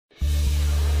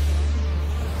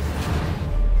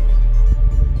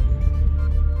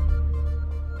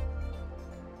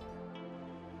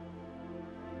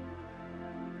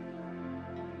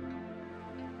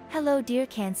Hello dear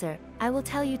Cancer, I will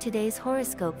tell you today's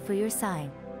horoscope for your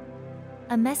sign.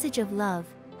 A message of love,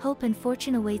 hope and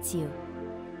fortune awaits you.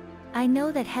 I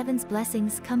know that heaven's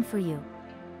blessings come for you.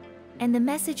 And the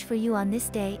message for you on this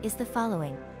day is the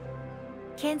following.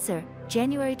 Cancer,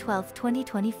 January 12,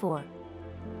 2024.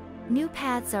 New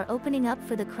paths are opening up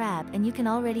for the crab and you can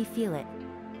already feel it.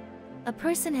 A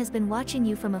person has been watching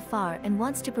you from afar and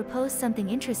wants to propose something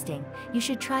interesting. You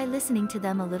should try listening to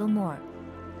them a little more.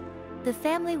 The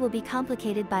family will be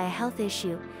complicated by a health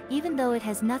issue, even though it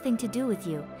has nothing to do with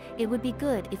you. It would be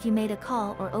good if you made a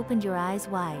call or opened your eyes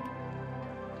wide.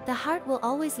 The heart will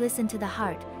always listen to the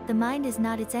heart. The mind is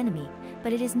not its enemy,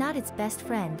 but it is not its best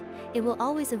friend. It will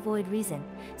always avoid reason,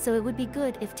 so it would be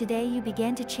good if today you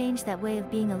began to change that way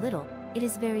of being a little. It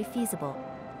is very feasible.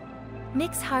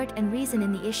 Mix heart and reason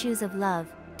in the issues of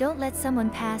love. Don't let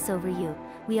someone pass over you.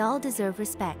 We all deserve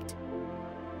respect.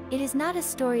 It is not a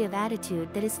story of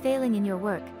attitude that is failing in your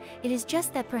work, it is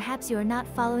just that perhaps you are not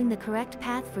following the correct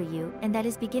path for you and that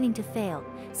is beginning to fail,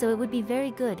 so it would be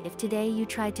very good if today you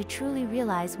tried to truly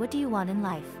realize what do you want in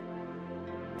life.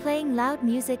 Playing loud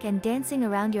music and dancing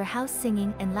around your house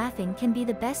singing and laughing can be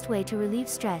the best way to relieve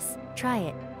stress. Try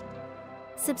it.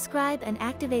 Subscribe and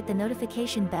activate the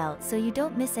notification bell so you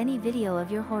don't miss any video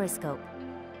of your horoscope.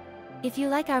 If you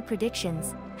like our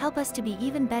predictions, help us to be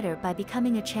even better by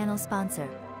becoming a channel sponsor.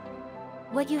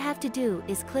 What you have to do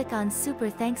is click on Super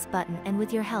Thanks button and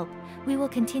with your help, we will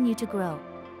continue to grow.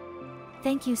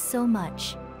 Thank you so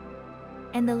much.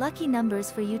 And the lucky numbers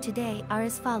for you today are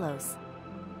as follows.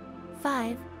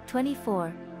 5,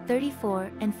 24,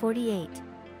 34 and 48.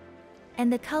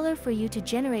 And the color for you to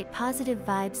generate positive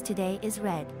vibes today is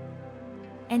red.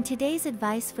 And today's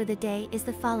advice for the day is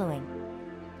the following.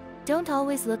 Don't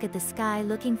always look at the sky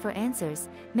looking for answers,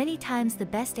 many times the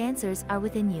best answers are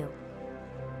within you.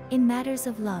 In matters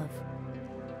of love,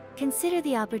 consider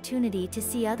the opportunity to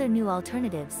see other new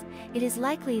alternatives. It is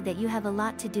likely that you have a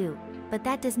lot to do, but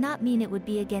that does not mean it would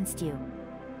be against you.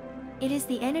 It is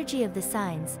the energy of the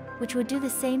signs, which would do the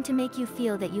same to make you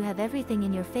feel that you have everything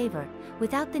in your favor,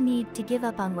 without the need to give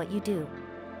up on what you do.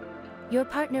 Your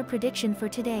partner prediction for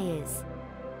today is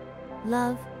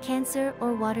love, Cancer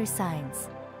or water signs.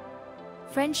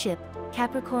 Friendship,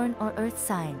 Capricorn or earth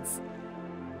signs.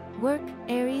 Work,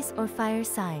 Aries or fire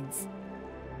signs.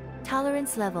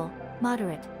 Tolerance level,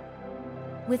 moderate.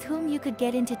 With whom you could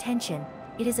get into tension,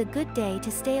 it is a good day to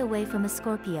stay away from a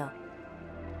Scorpio.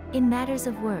 In matters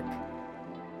of work,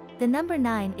 the number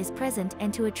 9 is present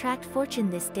and to attract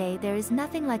fortune this day there is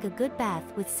nothing like a good bath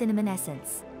with cinnamon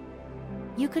essence.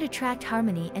 You could attract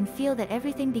harmony and feel that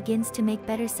everything begins to make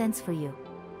better sense for you.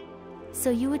 So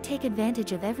you would take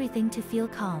advantage of everything to feel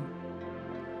calm.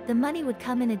 The money would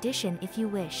come in addition if you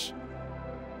wish.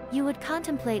 You would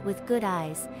contemplate with good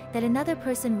eyes that another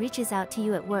person reaches out to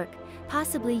you at work.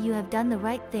 Possibly you have done the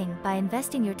right thing by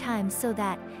investing your time so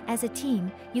that, as a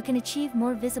team, you can achieve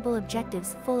more visible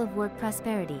objectives full of work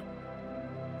prosperity.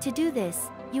 To do this,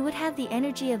 you would have the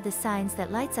energy of the signs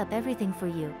that lights up everything for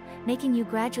you, making you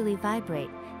gradually vibrate,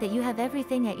 that you have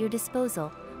everything at your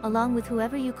disposal, along with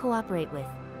whoever you cooperate with,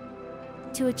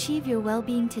 to achieve your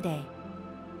well-being today.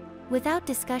 Without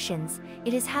discussions,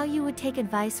 it is how you would take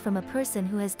advice from a person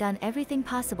who has done everything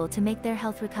possible to make their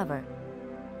health recover.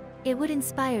 It would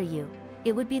inspire you.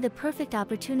 It would be the perfect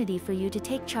opportunity for you to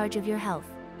take charge of your health.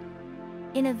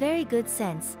 In a very good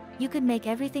sense, you could make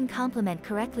everything complement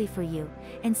correctly for you,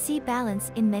 and see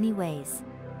balance in many ways.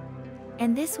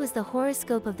 And this was the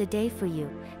horoscope of the day for you.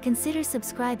 Consider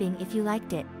subscribing if you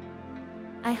liked it.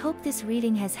 I hope this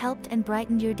reading has helped and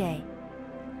brightened your day.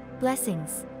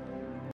 Blessings.